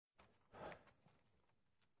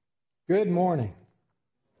Good morning.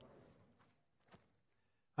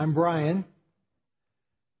 I'm Brian.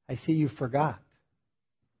 I see you forgot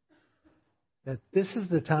that this is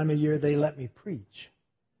the time of year they let me preach.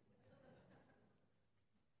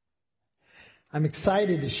 I'm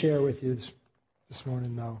excited to share with you this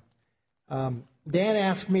morning, though. Dan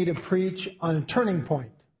asked me to preach on a turning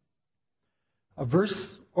point, a verse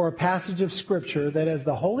or a passage of Scripture that as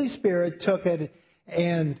the Holy Spirit took it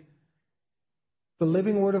and the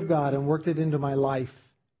living Word of God and worked it into my life,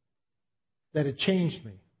 that it changed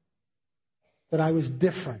me, that I was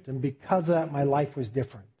different, and because of that, my life was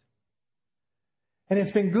different. And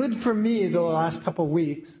it's been good for me the last couple of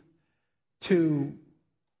weeks to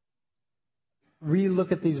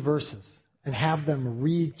re-look at these verses and have them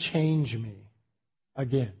re-change me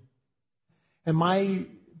again. And my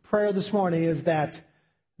prayer this morning is that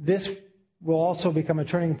this will also become a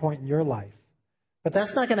turning point in your life. But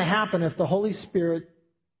that's not going to happen if the Holy Spirit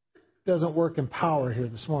doesn't work in power here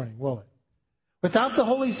this morning, will it? Without the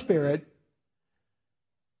Holy Spirit,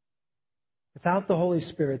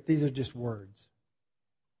 these are just words.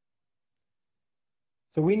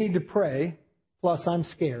 So we need to pray, plus I'm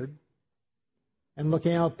scared. And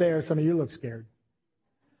looking out there, some of you look scared.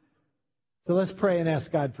 So let's pray and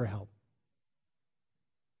ask God for help.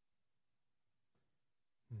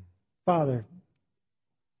 Father,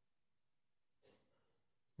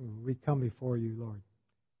 we come before you, Lord,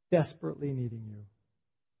 desperately needing you,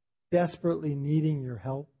 desperately needing your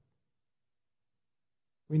help.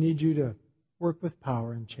 We need you to work with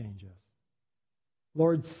power and change us.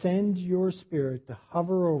 Lord, send your Spirit to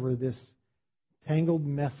hover over this tangled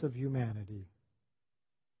mess of humanity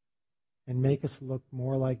and make us look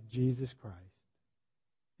more like Jesus Christ,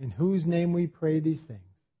 in whose name we pray these things.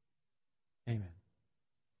 Amen.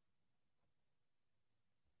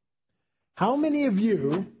 How many of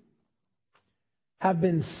you have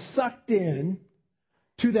been sucked in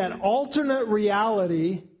to that alternate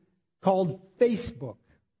reality called Facebook?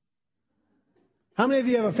 How many of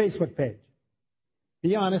you have a Facebook page?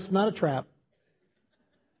 Be honest, not a trap.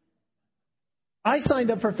 I signed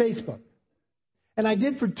up for Facebook. And I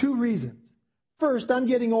did for two reasons. First, I'm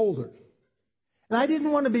getting older. And I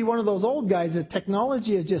didn't want to be one of those old guys that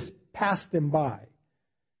technology had just passed them by.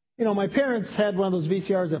 You know, my parents had one of those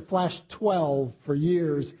VCRs that flashed 12 for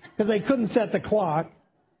years because they couldn't set the clock.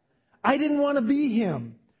 I didn't want to be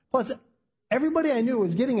him. Plus, everybody I knew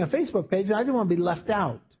was getting a Facebook page, and I didn't want to be left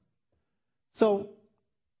out. So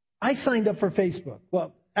I signed up for Facebook.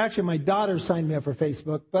 Well, actually, my daughter signed me up for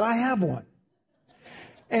Facebook, but I have one.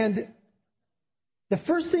 And the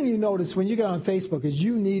first thing you notice when you get on Facebook is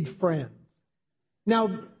you need friends.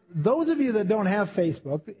 Now, those of you that don't have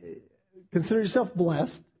Facebook, consider yourself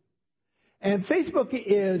blessed. And Facebook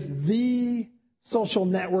is the social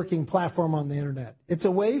networking platform on the internet. It's a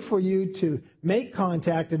way for you to make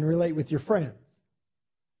contact and relate with your friends.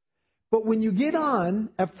 But when you get on,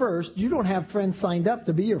 at first, you don't have friends signed up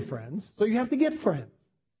to be your friends, so you have to get friends.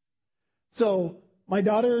 So my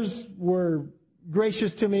daughters were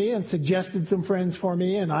gracious to me and suggested some friends for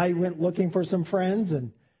me, and I went looking for some friends,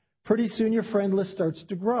 and pretty soon your friend list starts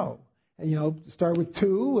to grow. And, you know, start with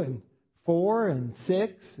 2 and 4 and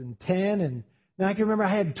 6 and 10, and now I can remember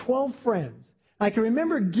I had 12 friends. I can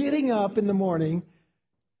remember getting up in the morning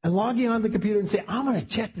and logging on the computer and saying, I'm going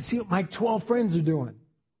to check to see what my 12 friends are doing.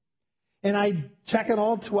 And I check on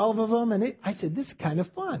all 12 of them, and I said, this is kind of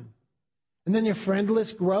fun. And then your friend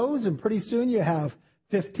list grows, and pretty soon you have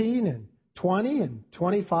 15 and 20 and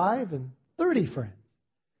 25 and 30 friends.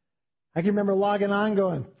 I can remember logging on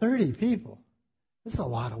going, 30 people. This is a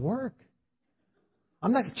lot of work.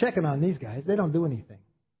 I'm not checking on these guys. They don't do anything.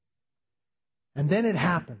 And then it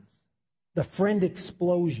happens. The friend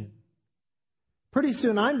explosion. Pretty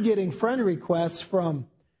soon I'm getting friend requests from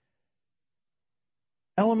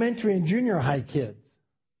elementary and junior high kids,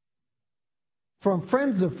 from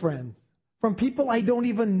friends of friends, from people I don't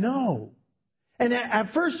even know. And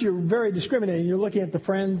at first you're very discriminating. You're looking at the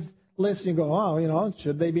friends list and you go, oh, you know,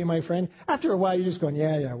 should they be my friend? After a while you're just going,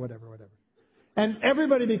 yeah, whatever. And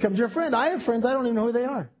everybody becomes your friend. I have friends, I don't even know who they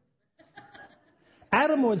are.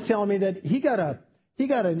 Adam was telling me that he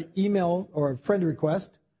got an email or a friend request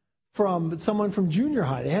from someone from junior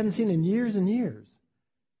high they hadn't seen in years and years.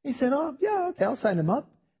 He said, oh, yeah, okay, I'll sign him up.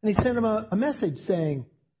 And he sent him a message saying,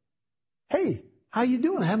 hey, how you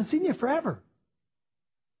doing? I haven't seen you forever.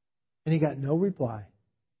 And he got no reply.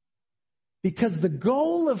 Because the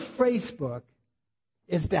goal of Facebook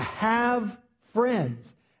is to have friends.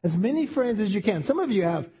 As many friends as you can. Some of you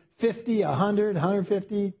have 50, 100,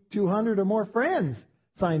 150, 200 or more friends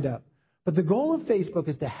signed up. But the goal of Facebook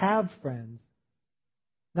is to have friends,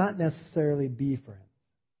 not necessarily be friends.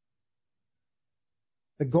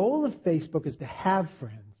 The goal of Facebook is to have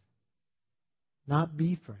friends, not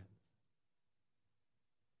be friends.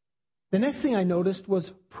 The next thing I noticed was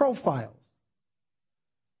profiles.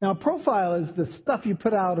 Now, a profile is the stuff you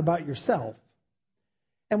put out about yourself.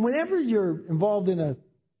 And whenever you're involved in a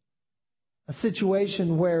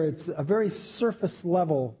situation where it's a very surface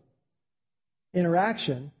level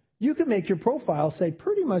interaction, you can make your profile say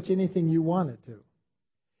pretty much anything you want it to.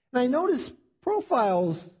 And I noticed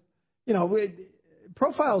profiles,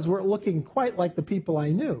 profiles weren't looking quite like the people I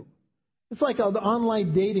knew. It's like an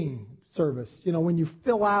online dating service. When you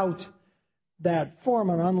fill out that form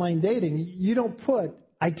on online dating, you don't put,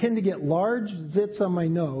 I tend to get large zits on my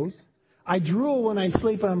nose. I drool when I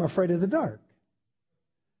sleep and I'm afraid of the dark.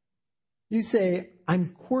 You say,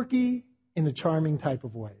 I'm quirky in a charming type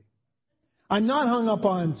of way. I'm not hung up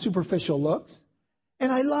on superficial looks.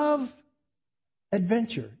 And I love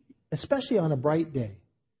adventure, especially on a bright day.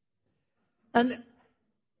 And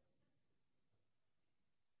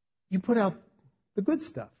you put out the good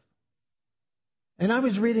stuff. And I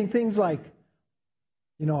was reading things like,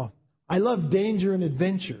 I love danger and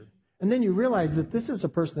adventure. And then you realize that this is a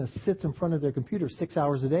person that sits in front of their computer 6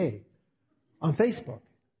 hours a day on Facebook.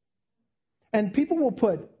 And people will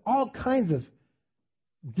put all kinds of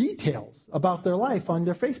details about their life on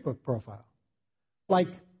their Facebook profile, like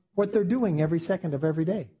what they're doing every second of every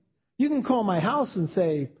day. You can call my house and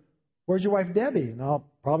say, where's your wife Debbie? And I'll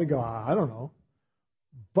probably go, I don't know.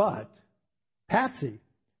 But Patsy,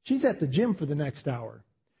 she's at the gym for the next hour.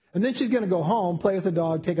 And then she's going to go home, play with the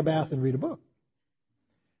dog, take a bath, and read a book.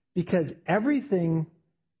 Because everything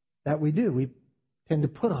that we do, we tend to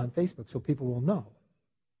put on Facebook so people will know.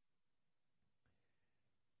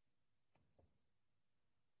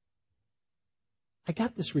 I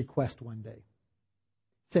got this request one day.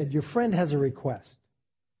 It said, your friend has a request.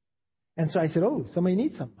 And so I said, somebody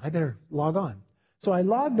needs something. I better log on. So I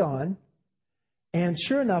logged on, and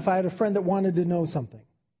sure enough, I had a friend that wanted to know something.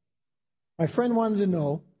 My friend wanted to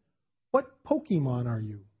know, what Pokemon are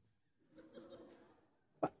you?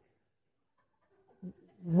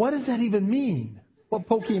 What does that even mean? What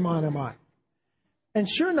Pokemon am I? And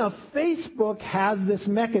sure enough, Facebook has this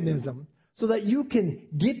mechanism so that you can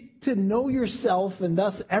get to know yourself and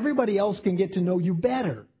thus everybody else can get to know you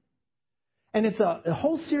better. And it's a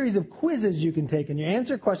whole series of quizzes you can take, and you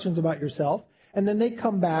answer questions about yourself, and then they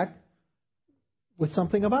come back with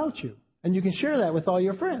something about you. And you can share that with all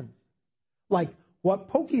your friends. Like,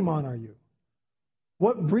 what Pokemon are you?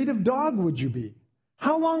 What breed of dog would you be?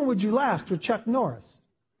 How long would you last with Chuck Norris?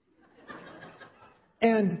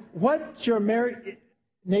 And what's your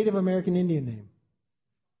Native American Indian name?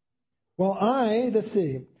 Well, let's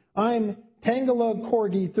see, I'm Tangela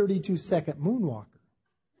Corgi 32-second Moonwalker.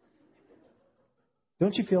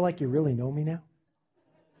 Don't you feel like you really know me now?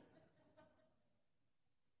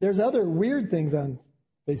 There's other weird things on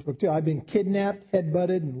Facebook, too. I've been kidnapped,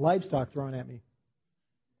 headbutted, and livestock thrown at me.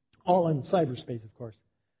 All in cyberspace, of course.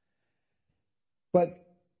 But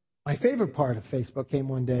my favorite part of Facebook came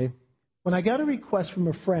one day when I got a request from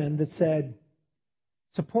a friend that said,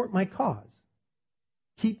 support my cause.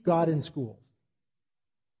 Keep God in schools.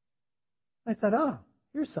 I thought,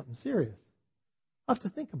 here's something serious. I'll have to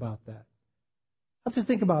think about that. I'll have to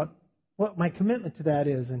think about what my commitment to that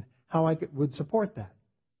is and how I would support that.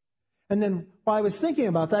 And then while I was thinking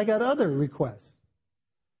about that, I got other requests.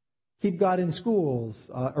 Keep God in schools,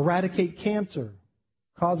 eradicate cancer,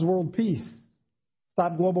 cause world peace,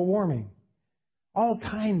 stop global warming. All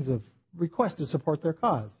kinds of requests to support their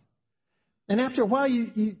cause. And after a while,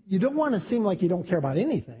 you don't want to seem like you don't care about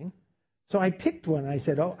anything. So I picked one, and I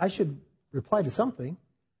said, I should reply to something.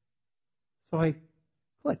 So I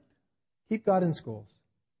clicked, keep God in schools.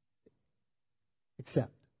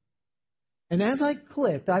 Accept. And as I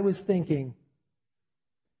clicked, I was thinking,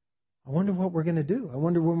 I wonder what we're going to do. I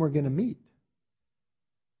wonder when we're going to meet.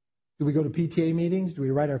 Do we go to PTA meetings? Do we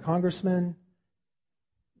write our congressmen?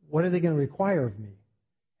 What are they going to require of me?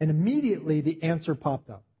 And immediately the answer popped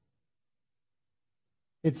up.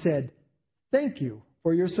 It said, thank you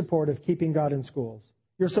for your support of keeping God in schools.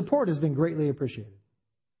 Your support has been greatly appreciated.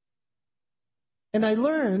 And I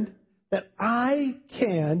learned that I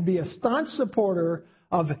can be a staunch supporter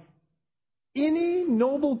of any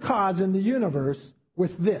noble cause in the universe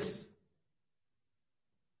with this.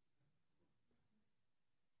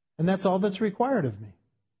 And that's all that's required of me.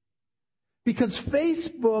 Because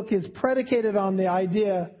Facebook is predicated on the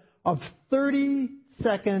idea of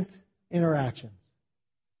 30-second interactions.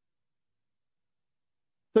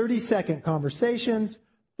 30-second conversations,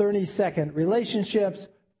 30-second relationships,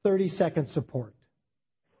 30-second support.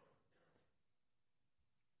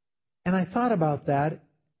 And I thought about that.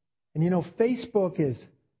 And Facebook is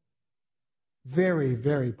very,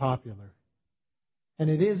 very popular. And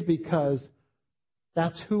it is because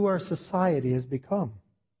that's who our society has become.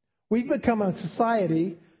 We've become a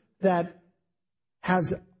society that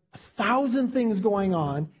has 1,000 things going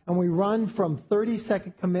on, and we run from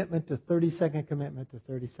 30-second commitment to 30-second commitment to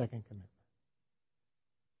 30-second commitment.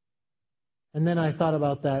 And then I thought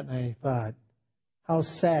about that, and I thought, how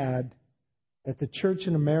sad that the church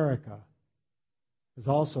in America is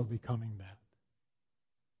also becoming that.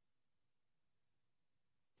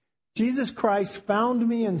 Jesus Christ found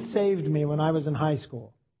me and saved me when I was in high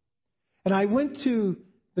school. And I went to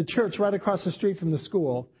the church right across the street from the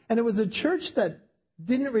school, and it was a church that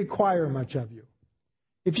didn't require much of you.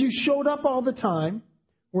 If you showed up all the time,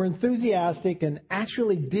 were enthusiastic, and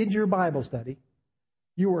actually did your Bible study,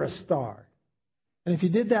 you were a star. And if you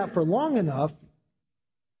did that for long enough,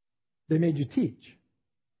 they made you teach.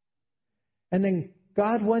 And then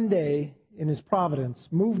God one day, in His providence,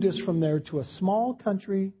 moved us from there to a small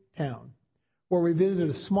country town where we visited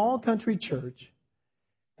a small country church.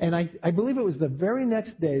 And I believe it was the very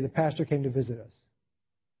next day the pastor came to visit us.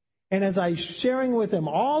 And as I was sharing with him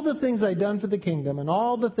all the things I'd done for the kingdom and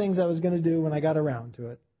all the things I was going to do when I got around to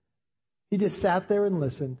it, he just sat there and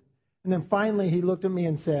listened. And then finally he looked at me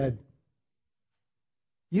and said,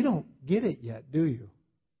 "You don't get it yet, do you?"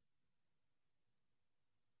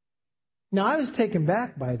 Now, I was taken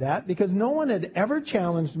back by that because no one had ever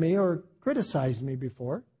challenged me or criticized me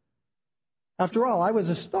before. After all, I was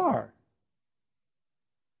a star.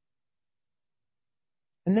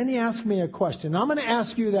 And then he asked me a question. I'm going to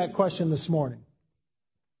ask you that question this morning.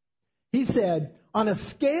 He said, on a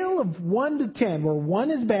scale of 1 to 10, where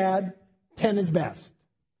 1 is bad, 10 is best,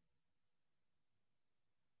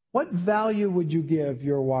 what value would you give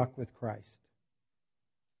your walk with Christ?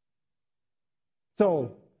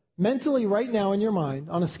 So, mentally right now in your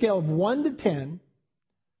mind, on a scale of 1 to 10,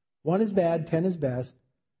 1 is bad, 10 is best,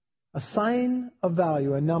 assign a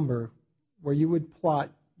value, a number, where you would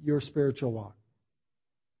plot your spiritual walk.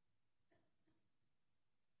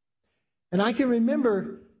 And I can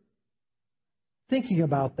remember thinking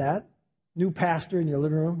about that. New pastor in your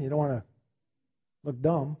living room, you don't want to look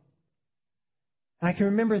dumb. And I can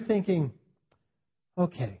remember thinking,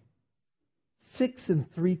 okay, 6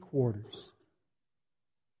 3/4.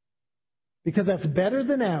 Because that's better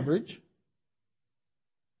than average.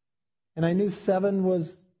 And I knew 7 was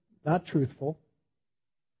not truthful.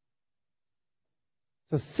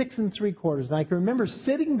 So 6 3/4. And I can remember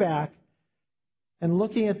sitting back and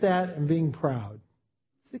looking at that and being proud.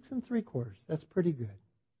 6 3/4. That's pretty good.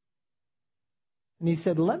 And he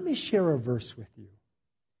said, let me share a verse with you.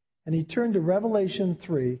 And he turned to Revelation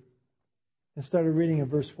 3 and started reading at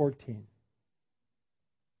verse 14.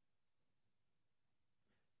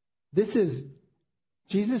 This is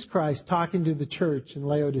Jesus Christ talking to the church in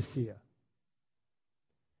Laodicea.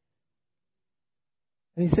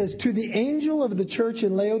 And he says, to the angel of the church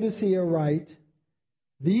in Laodicea write,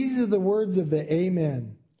 these are the words of the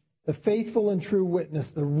Amen, the faithful and true witness,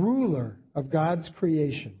 the ruler of God's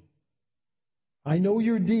creation. I know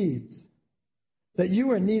your deeds, that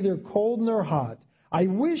you are neither cold nor hot. I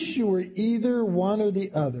wish you were either one or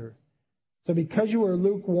the other. So because you are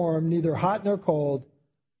lukewarm, neither hot nor cold,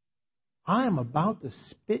 I am about to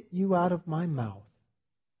spit you out of my mouth.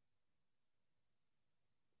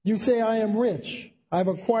 You say, I am rich, I have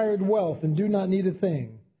acquired wealth and do not need a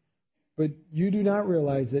thing. But you do not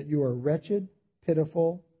realize that you are wretched,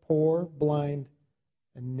 pitiful, poor, blind,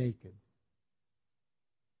 and naked.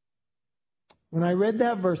 When I read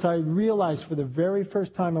that verse, I realized for the very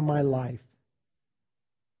first time in my life,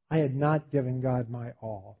 I had not given God my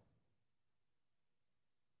all.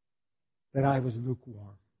 That I was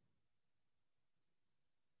lukewarm.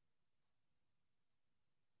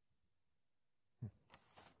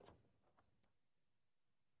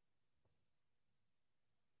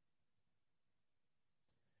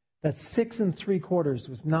 That 6 3/4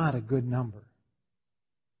 was not a good number.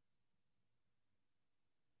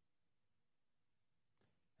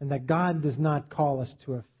 And that God does not call us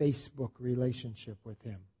to a Facebook relationship with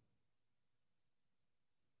Him.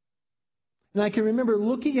 And I can remember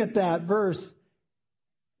looking at that verse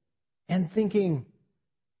and thinking,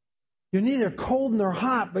 you're neither cold nor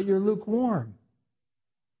hot, but you're lukewarm.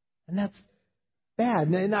 And that's bad.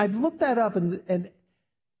 And I've looked that up, and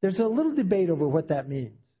there's a little debate over what that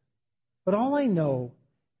means. But all I know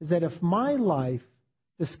is that if my life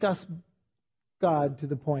discussed God to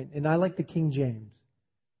the point, and I like the King James,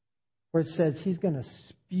 where it says He's going to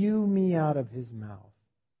spew me out of His mouth.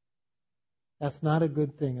 That's not a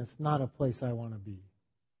good thing. It's not a place I want to be.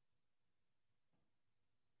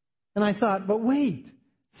 And I thought, but wait,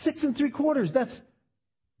 6 3/4,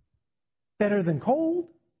 better than cold,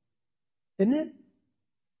 isn't it?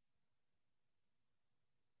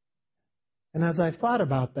 And as I've thought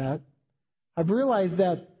about that, I've realized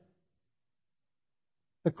that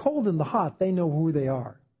the cold and the hot, they know who they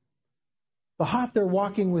are. The hot, they're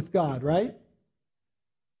walking with God, right?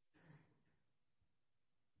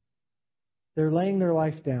 They're laying their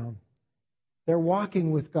life down. They're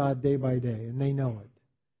walking with God day by day, and they know it.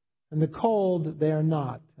 And the cold, they are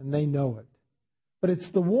not, and they know it. But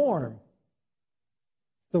it's the warm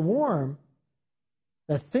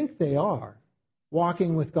that think they are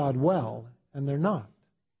walking with God well, and they're not.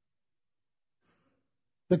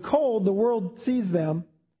 The cold, the world sees them,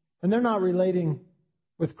 and they're not relating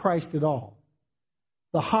with Christ at all.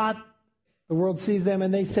 The hot, the world sees them,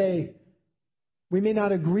 and they say, we may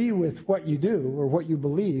not agree with what you do or what you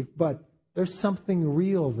believe, but there's something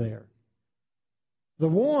real there. The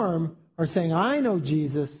warm are saying, I know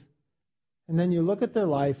Jesus, and then you look at their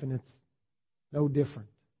life, and it's no different.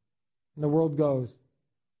 And the world goes,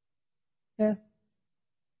 don't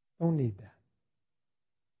need that.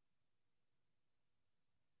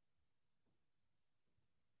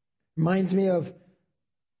 Reminds me of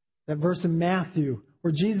that verse in Matthew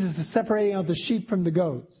where Jesus is separating out the sheep from the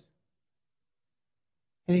goats.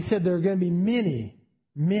 And he said there are going to be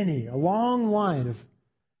many, a long line of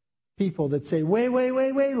people that say, wait,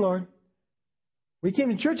 Lord. We came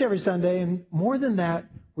to church every Sunday, and more than that,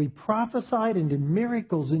 we prophesied and did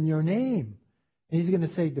miracles in your name. And he's going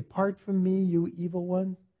to say, depart from me, you evil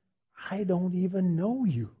one. I don't even know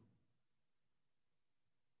you.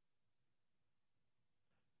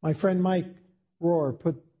 My friend Mike Rohr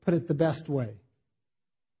put it the best way.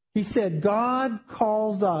 He said, God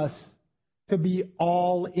calls us to be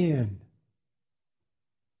all in.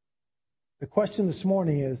 The question this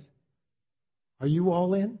morning is, are you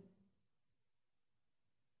all in?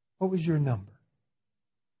 What was your number?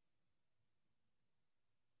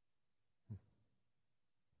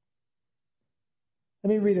 Let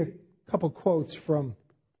me read a couple quotes from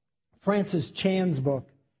Francis Chan's book,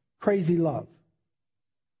 Crazy Love.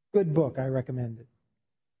 Good book, I recommend it.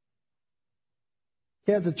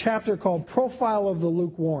 He has a chapter called Profile of the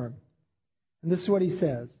Lukewarm. And this is what he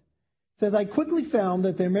says. He says, I quickly found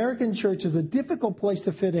that the American church is a difficult place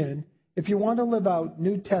to fit in if you want to live out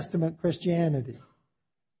New Testament Christianity.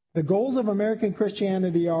 The goals of American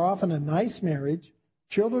Christianity are often a nice marriage,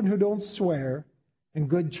 children who don't swear, and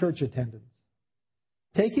good church attendance.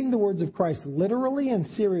 Taking the words of Christ literally and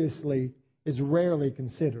seriously is rarely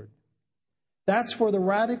considered. That's for the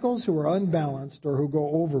radicals who are unbalanced or who go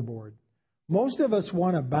overboard. Most of us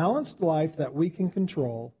want a balanced life that we can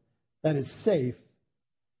control, that is safe,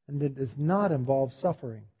 and that does not involve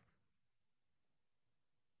suffering.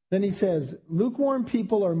 Then he says, lukewarm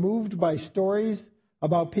people are moved by stories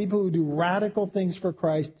about people who do radical things for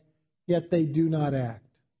Christ, yet they do not act.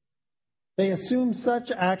 They assume such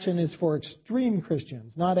action is for extreme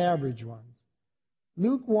Christians, not average ones.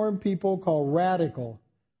 Lukewarm people call radical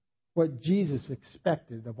what Jesus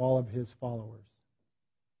expected of all of his followers.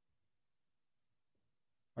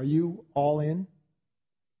 Are you all in?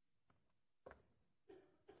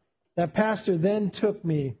 That pastor then took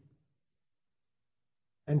me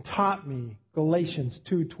and taught me Galatians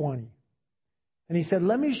 2:20. And he said,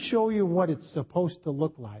 let me show you what it's supposed to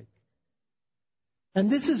look like. And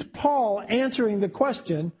this is Paul answering the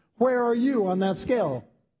question, where are you on that scale?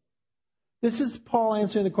 This is Paul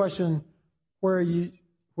answering the question,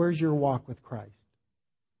 where's your walk with Christ?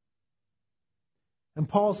 And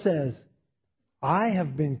Paul says, I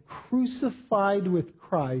have been crucified with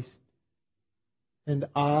Christ, and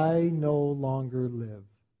I no longer live.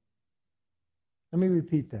 Let me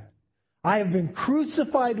repeat that. I have been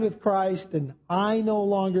crucified with Christ, and I no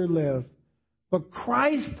longer live, but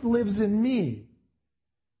Christ lives in me.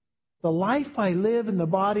 The life I live in the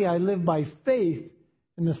body, I live by faith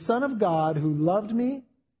in the Son of God who loved me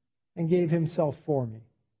and gave himself for me.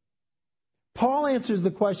 Paul answers the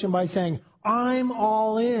question by saying, I'm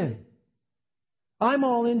all in. I'm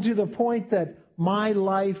all in to the point that my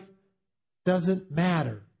life doesn't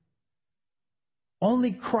matter.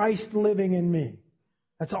 Only Christ living in me.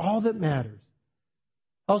 That's all that matters.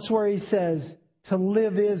 Elsewhere he says, to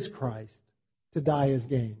live is Christ, to die is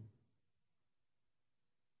gain.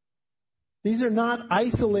 These are not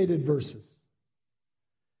isolated verses.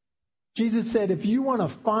 Jesus said, if you want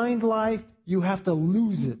to find life, you have to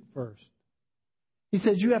lose it first. He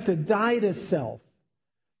says you have to die to self.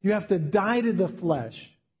 You have to die to the flesh.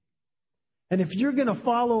 And if you're going to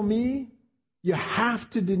follow me, you have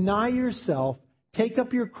to deny yourself, take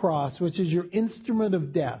up your cross, which is your instrument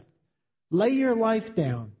of death. Lay your life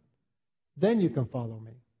down. Then you can follow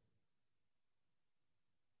me.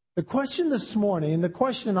 The question this morning, and the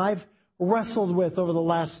question I've wrestled with over the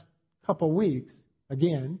last couple of weeks,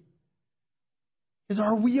 again, is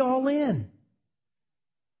are we all in?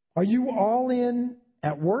 Are you all in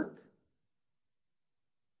at work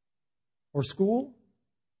or school?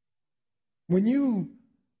 When you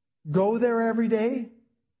go there every day,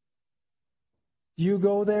 do you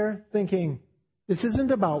go there thinking, this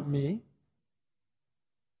isn't about me?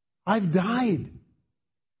 I've died,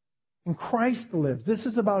 and Christ lives. This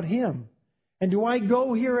is about Him. And do I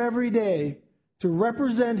go here every day to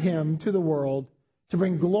represent Him to the world, to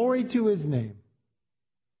bring glory to His name?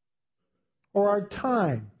 Or our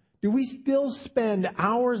time, do we still spend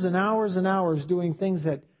hours and hours and hours doing things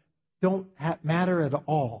that don't matter at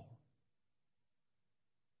all?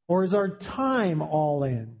 Or is our time all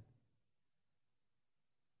in?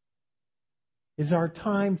 Is our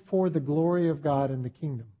time for the glory of God and the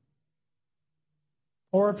kingdom?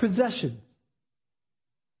 Or our possessions?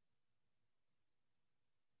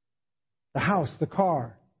 The house, the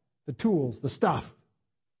car, the tools, the stuff.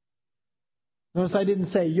 Notice I didn't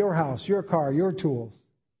say your house, your car, your tools.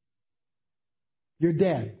 You're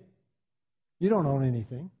dead. You don't own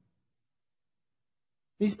anything.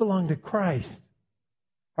 These belong to Christ.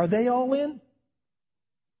 Are they all in?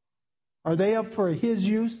 Are they up for His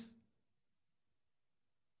use?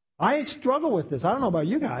 I struggle with this. I don't know about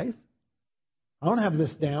you guys. I don't have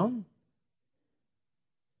this down.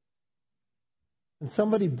 And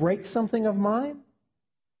somebody breaks something of mine,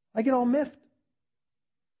 I get all miffed.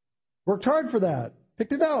 Worked hard for that.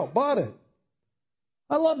 Picked it out. Bought it.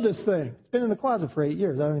 I love this thing. It's been in the closet for 8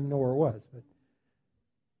 years. I don't even know where it was. But,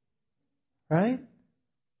 right?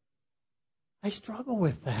 I struggle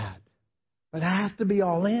with that. But it has to be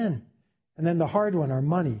all in. And then the hard one, our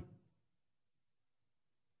money.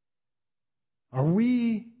 Are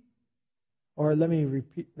we, or let me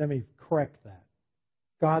correct that.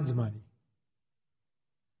 God's money.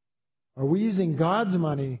 Are we using God's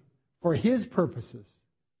money for His purposes?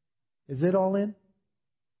 Is it all in?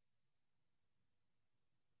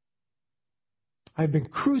 I've been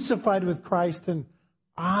crucified with Christ, and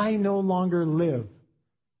I no longer live,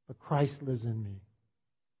 but Christ lives in me.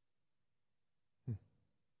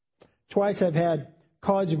 Twice I've had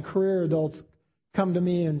college and career adults come to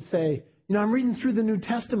me and say, I'm reading through the New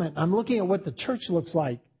Testament. I'm looking at what the church looks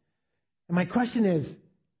like. And my question is,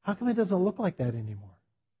 how come it doesn't look like that anymore?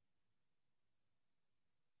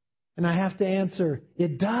 And I have to answer,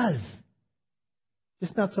 it does.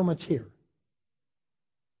 Just not so much here.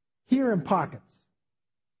 Here in pockets.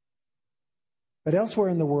 But elsewhere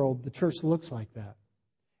in the world, the church looks like that.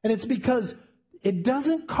 And it's because it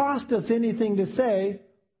doesn't cost us anything to say,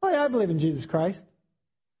 oh yeah, I believe in Jesus Christ.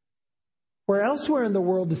 Where elsewhere in the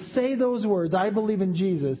world, to say those words, I believe in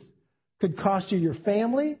Jesus, could cost you your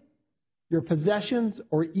family, your possessions,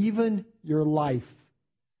 or even your life.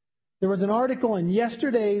 There was an article in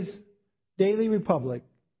yesterday's Daily Republic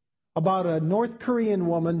about a North Korean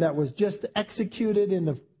woman that was just executed in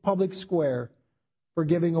the public square for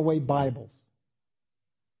giving away Bibles.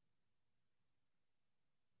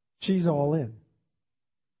 She's all in.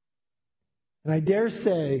 And I dare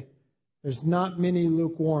say there's not many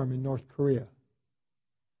lukewarm in North Korea.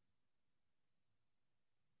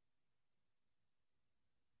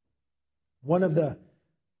 One of the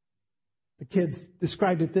kids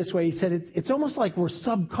described it this way. He said, it's almost like we're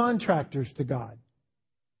subcontractors to God.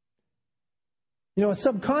 A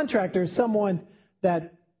subcontractor is someone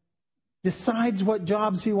that decides what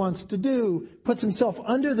jobs he wants to do, puts himself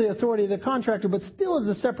under the authority of the contractor, but still is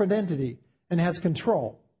a separate entity and has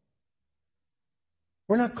control.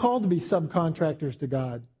 We're not called to be subcontractors to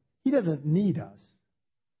God. He doesn't need us.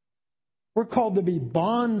 We're called to be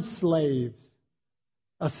bond slaves.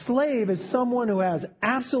 A slave is someone who has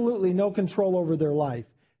absolutely no control over their life.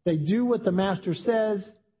 They do what the master says.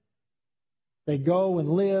 They go and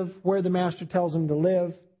live where the master tells them to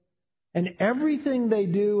live. And everything they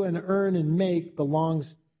do and earn and make belongs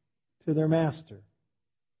to their master.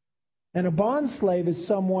 And a bond slave is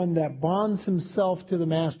someone that bonds himself to the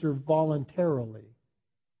master voluntarily.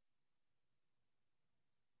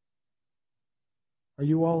 Are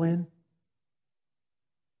you all in?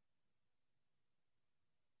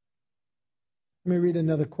 Let me read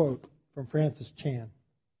another quote from Francis Chan.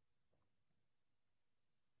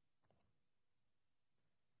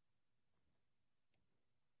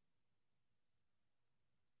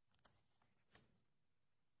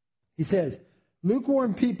 He says,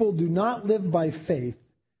 lukewarm people do not live by faith.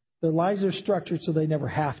 Their lives are structured so they never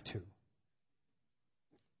have to.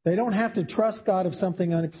 They don't have to trust God if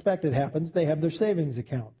something unexpected happens. They have their savings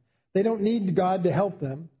account. They don't need God to help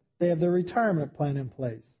them. They have their retirement plan in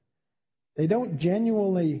place. They don't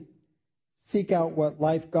genuinely seek out what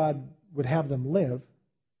life God would have them live.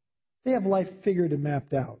 They have life figured and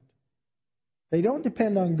mapped out. They don't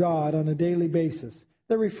depend on God on a daily basis.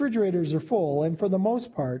 Their refrigerators are full, and for the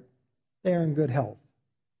most part, they are in good health.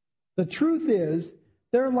 The truth is,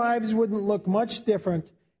 their lives wouldn't look much different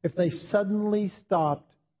if they suddenly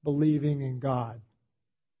stopped believing in God.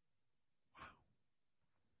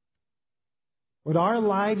 Would our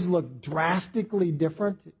lives look drastically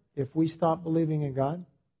different if we stopped believing in God?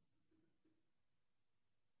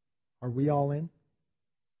 Are we all in?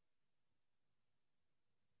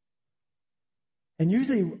 And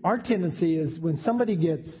usually our tendency is when somebody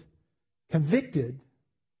gets convicted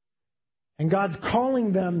and God's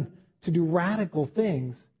calling them to do radical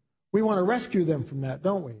things, we want to rescue them from that,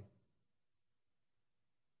 don't we?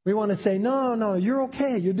 We want to say, no, you're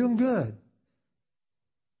okay. You're doing good.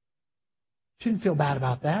 Shouldn't feel bad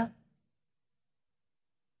about that.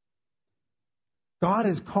 God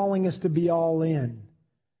is calling us to be all in.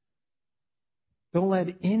 Don't let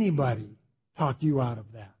anybody talk you out of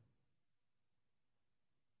that.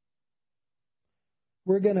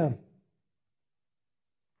 We're going to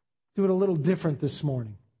do it a little different this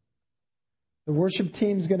morning. The worship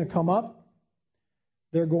team's going to come up.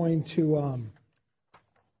 They're going to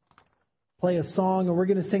play a song, and we're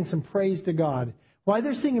going to sing some praise to God. While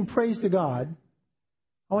they're singing praise to God,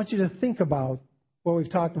 I want you to think about what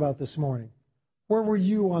we've talked about this morning. Where were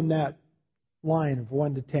you on that line of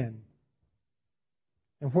 1 to 10?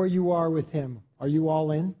 And where you are with Him, are you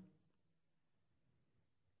all in?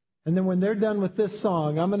 And then when they're done with this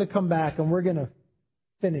song, I'm going to come back and we're going to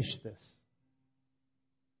finish this.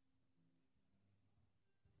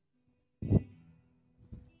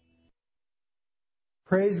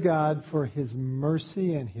 Praise God for His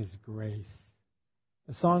mercy and His grace.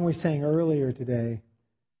 The song we sang earlier today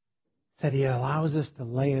said He allows us to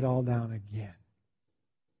lay it all down again.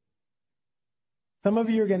 Some of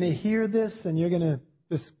you are going to hear this and you're going to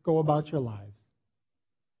just go about your lives.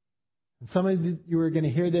 And some of you are going to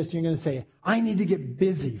hear this and you're going to say, I need to get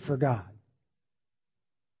busy for God.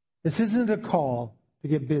 This isn't a call to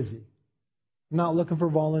get busy. I'm not looking for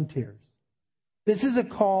volunteers. This is a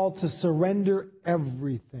call to surrender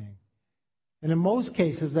everything. And in most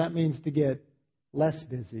cases, that means to get less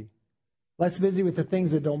busy. Less busy with the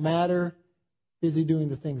things that don't matter, busy doing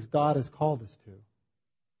the things God has called us to.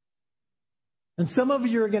 And some of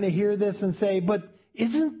you are going to hear this and say, but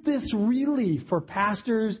isn't this really for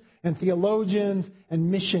pastors and theologians and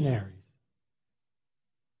missionaries?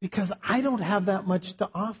 Because I don't have that much to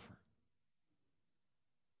offer.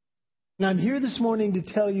 And I'm here this morning to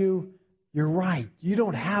tell you, you're right. You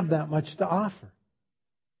don't have that much to offer.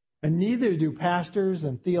 And neither do pastors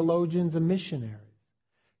and theologians and missionaries.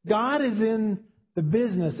 God is in the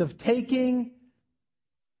business of taking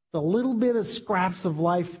the little bit of scraps of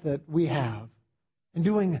life that we have and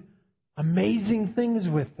doing amazing things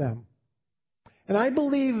with them. And I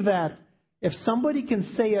believe that if somebody can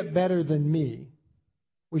say it better than me,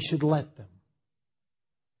 we should let them.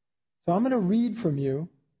 So I'm going to read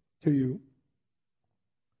to you.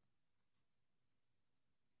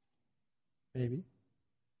 Maybe.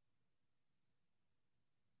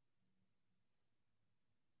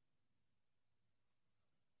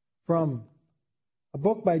 From a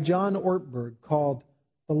book by John Ortberg called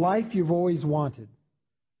The Life You've Always Wanted.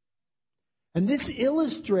 And this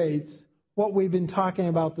illustrates what we've been talking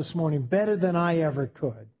about this morning better than I ever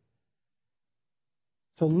could.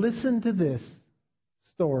 So listen to this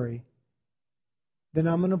story. Then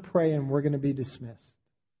I'm going to pray and we're going to be dismissed.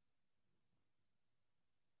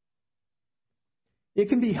 It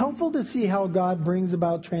can be helpful to see how God brings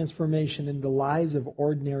about transformation in the lives of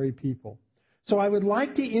ordinary people. So I would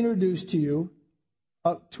like to introduce to you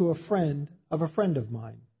to a friend of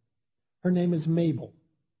mine. Her name is Mabel.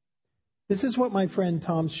 This is what my friend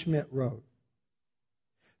Tom Schmidt wrote.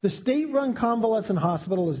 The state-run convalescent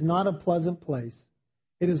hospital is not a pleasant place.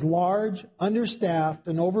 It is large, understaffed,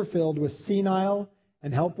 and overfilled with senile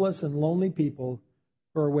and helpless and lonely people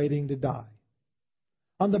who are waiting to die.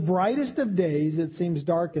 On the brightest of days, it seems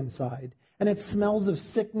dark inside, and it smells of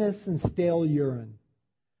sickness and stale urine.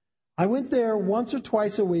 I went there once or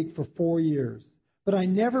twice a week for 4 years, but I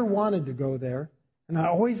never wanted to go there, and I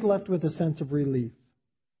always left with a sense of relief.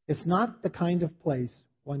 It's not the kind of place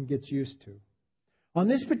one gets used to. On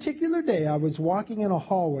this particular day, I was walking in a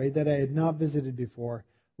hallway that I had not visited before,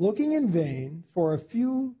 looking in vain for a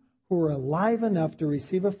few who were alive enough to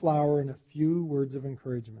receive a flower and a few words of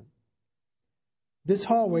encouragement. This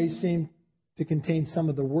hallway seemed to contain some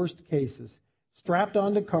of the worst cases, strapped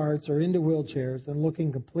onto carts or into wheelchairs and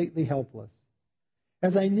looking completely helpless.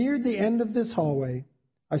 As I neared the end of this hallway,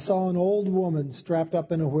 I saw an old woman strapped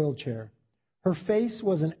up in a wheelchair. Her face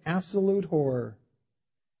was an absolute horror.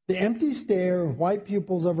 The empty stare and white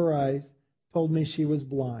pupils of her eyes told me she was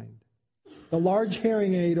blind. The large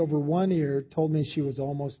hearing aid over one ear told me she was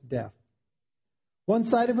almost deaf. One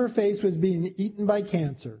side of her face was being eaten by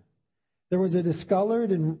cancer. There was a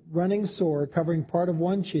discolored and running sore covering part of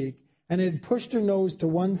one cheek, and it had pushed her nose to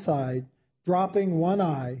one side, dropping one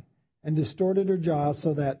eye, and distorted her jaw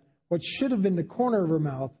so that what should have been the corner of her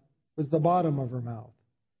mouth was the bottom of her mouth.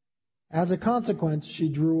 As a consequence, she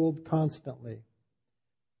drooled constantly.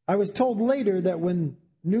 I was told later that when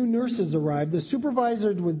new nurses arrived, the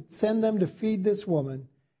supervisor would send them to feed this woman,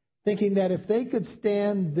 thinking that if they could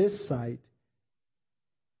stand this sight,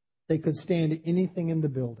 they could stand anything in the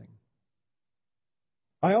building.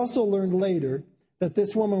 I also learned later that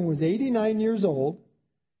this woman was 89 years old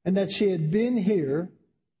and that she had been here,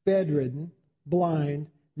 bedridden, blind,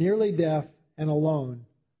 nearly deaf, and alone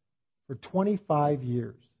for 25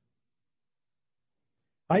 years.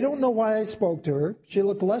 I don't know why I spoke to her. She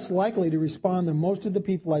looked less likely to respond than most of the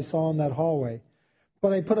people I saw in that hallway.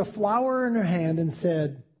 But I put a flower in her hand and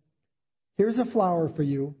said, "Here's a flower for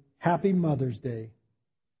you. Happy Mother's Day."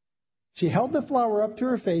 She held the flower up to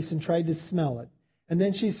her face and tried to smell it. And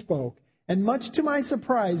then she spoke. And much to my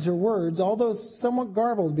surprise, her words, although somewhat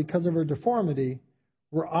garbled because of her deformity,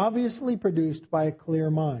 were obviously produced by a clear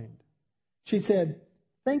mind. She said,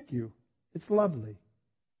 "Thank you. It's lovely.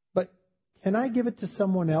 But can I give it to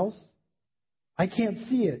someone else? I can't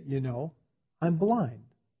see it, you know. I'm blind."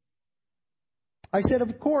 I said,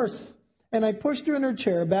 "Of course." And I pushed her in her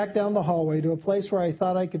chair back down the hallway to a place where I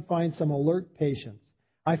thought I could find some alert patients.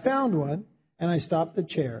 I found one, and I stopped the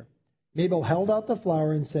chair. Mabel held out the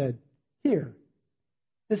flower and said, "Here,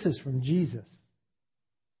 this is from Jesus."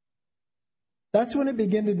 That's when it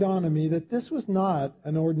began to dawn on me that this was not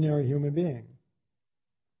an ordinary human being.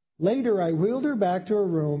 Later, I wheeled her back to her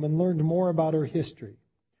room and learned more about her history.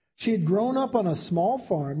 She had grown up on a small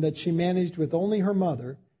farm that she managed with only her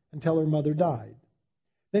mother until her mother died.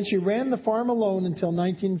 Then she ran the farm alone until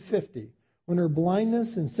 1950, when her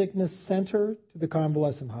blindness and sickness sent her to the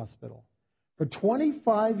convalescent hospital. For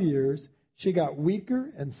 25 years, she got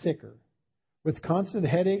weaker and sicker, with constant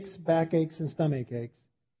headaches, backaches, and stomach aches,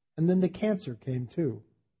 and then the cancer came too.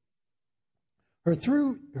 Her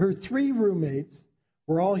three roommates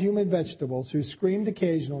were all human vegetables who screamed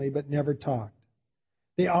occasionally but never talked.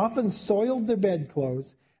 They often soiled their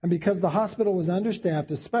bedclothes, and because the hospital was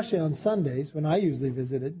understaffed, especially on Sundays when I usually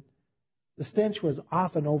visited, the stench was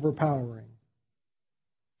often overpowering.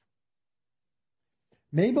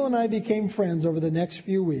 Mabel and I became friends over the next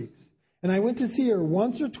few weeks, and I went to see her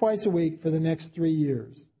once or twice a week for the next 3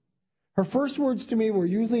 years. Her first words to me were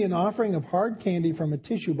usually an offering of hard candy from a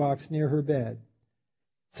tissue box near her bed.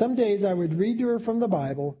 Some days I would read to her from the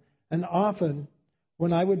Bible, and often,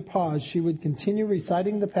 when I would pause, she would continue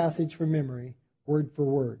reciting the passage from memory, word for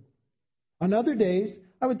word. On other days,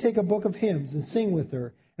 I would take a book of hymns and sing with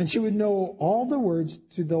her, and she would know all the words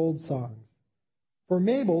to the old songs. For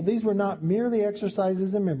Mabel, these were not merely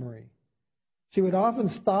exercises in memory. She would often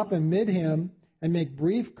stop in mid-hymn and make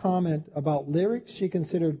brief comment about lyrics she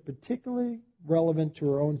considered particularly relevant to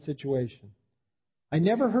her own situation. I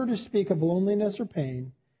never heard her speak of loneliness or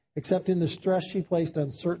pain, except in the stress she placed on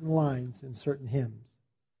certain lines in certain hymns.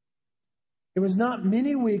 It was not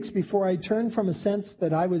many weeks before I turned from a sense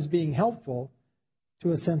that I was being helpful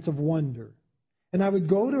to a sense of wonder. And I would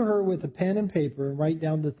go to her with a pen and paper and write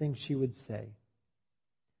down the things she would say.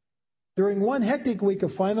 During one hectic week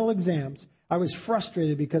of final exams, I was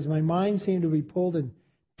frustrated because my mind seemed to be pulled in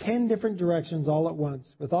 10 different directions all at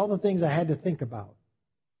once with all the things I had to think about.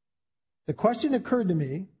 The question occurred to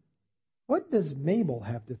me, what does Mabel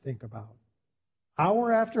have to think about?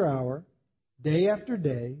 Hour after hour, day after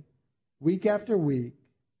day, week after week,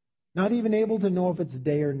 not even able to know if it's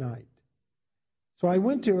day or night. So I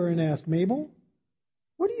went to her and asked, "Mabel,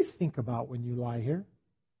 what do you think about when you lie here?"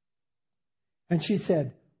 And she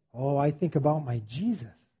said, "Oh, I think about my Jesus."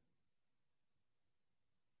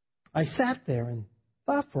 I sat there and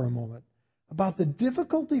thought for a moment about the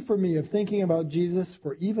difficulty for me of thinking about Jesus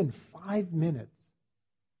for even 5 minutes.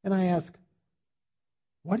 And I asked,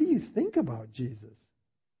 "What do you think about Jesus?"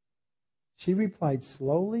 She replied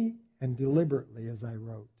slowly and deliberately as I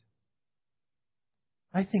wrote,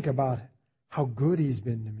 "I think about how good he's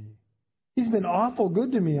been to me. He's been awful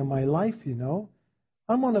good to me in my life, you know.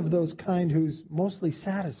 I'm one of those kind who's mostly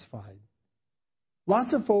satisfied.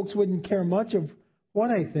 Lots of folks wouldn't care much of what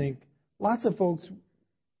I think. Lots of folks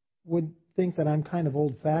would think that I'm kind of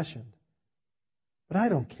old-fashioned. But I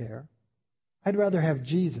don't care. I'd rather have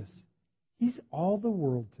Jesus. He's all the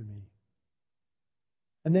world to me."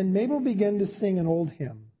 And then Mabel began to sing an old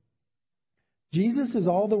hymn. Jesus is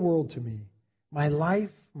all the world to me, my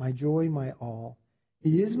life, my joy, my all.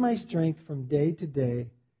 He is my strength from day to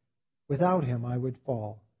day. Without him I would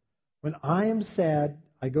fall. When I am sad,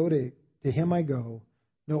 I go to him I go.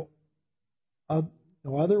 No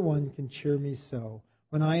other one can cheer me so.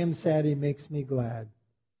 When I am sad, he makes me glad.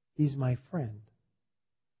 He's my friend.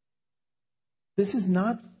 This is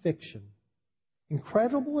not fiction.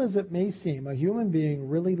 Incredible as it may seem, a human being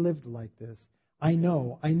really lived like this. I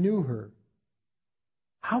knew her.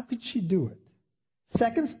 How could she do it?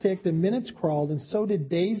 Seconds ticked and minutes crawled, and so did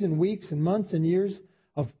days and weeks and months and years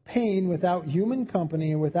of pain without human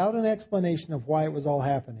company and without an explanation of why it was all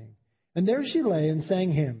happening. And there she lay and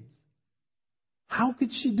sang hymns. How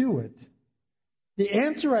could she do it? The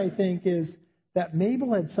answer, I think, is that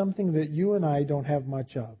Mabel had something that you and I don't have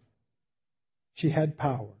much of. She had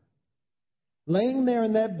power. Laying there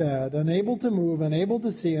in that bed, unable to move, unable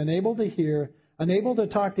to see, unable to hear, unable to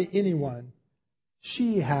talk to anyone,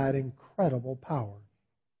 she had incredible power.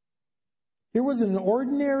 Here was an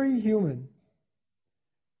ordinary human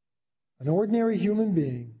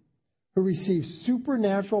being who received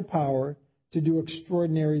supernatural power to do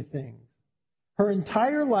extraordinary things. Her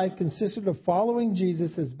entire life consisted of following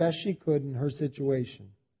Jesus as best she could in her situation.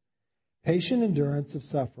 Patient endurance of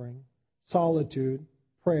suffering, solitude,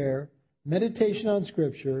 prayer, meditation on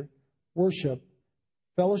Scripture, worship,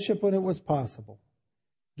 fellowship when it was possible,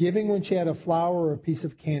 giving when she had a flower or a piece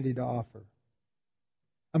of candy to offer.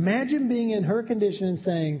 Imagine being in her condition and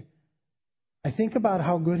saying, I think about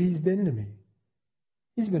how good he's been to me.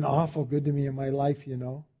 He's been awful good to me in my life, you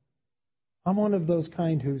know. I'm one of those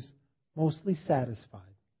kind who's mostly satisfied.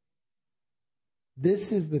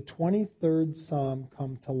 This is the 23rd Psalm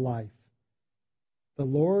come to life. The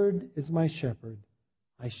Lord is my shepherd.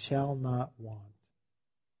 I shall not want.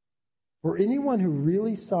 For anyone who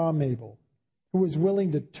really saw Mabel, who was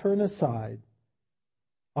willing to turn aside,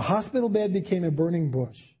 a hospital bed became a burning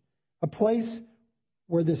bush, a place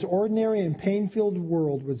where this ordinary and pain-filled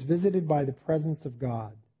world was visited by the presence of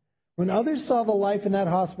God. When others saw the life in that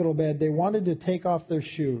hospital bed, they wanted to take off their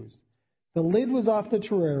shoes. The lid was off the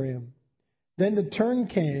terrarium. Then the turn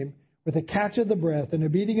came with a catch of the breath and a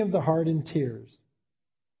beating of the heart and tears.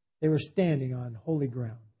 They were standing on holy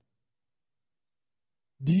ground.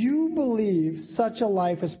 Do you believe such a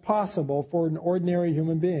life is possible for an ordinary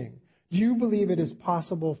human being? Do you believe it is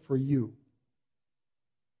possible for you?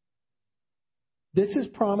 This is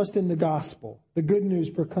promised in the gospel, the good news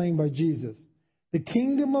proclaimed by Jesus. The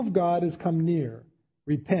kingdom of God has come near.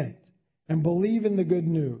 Repent and believe in the good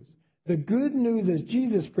news. The good news, as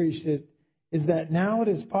Jesus preached it, is that now it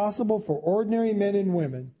is possible for ordinary men and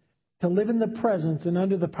women to live in the presence and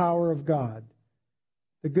under the power of God.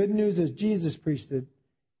 The good news, as Jesus preached it,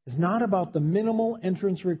 is not about the minimal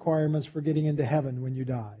entrance requirements for getting into heaven when you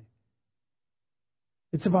die.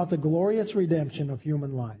 It's about the glorious redemption of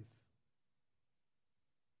human life.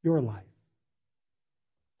 Your life.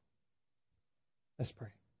 Let's pray.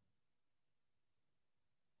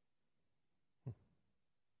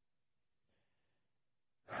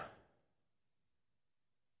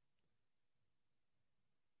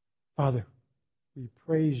 Father, we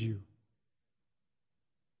praise you.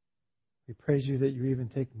 We praise you that you even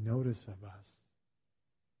take notice of us.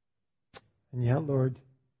 And yet, Lord,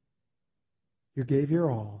 you gave your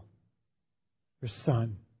all, your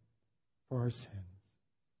Son, for our sins.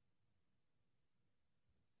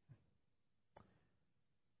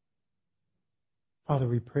 Father,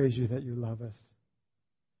 we praise you that you love us.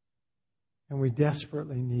 And we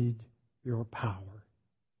desperately need your power.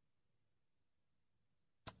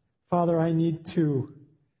 Father, I need to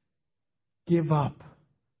give up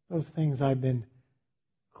those things I've been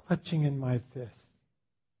clutching in my fists.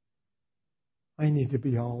 I need to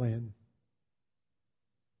be all in.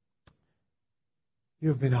 You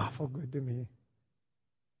have been awful good to me.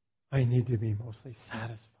 I need to be mostly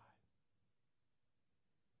satisfied.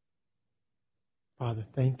 Father,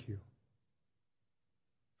 thank you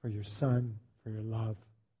for your Son, for your love.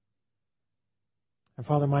 And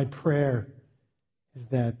Father, my prayer is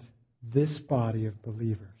that this body of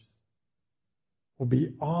believers will be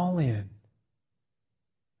all in,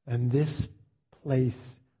 and this place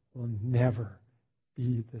will never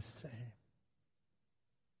be the same.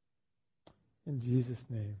 In Jesus'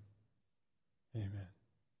 name, amen.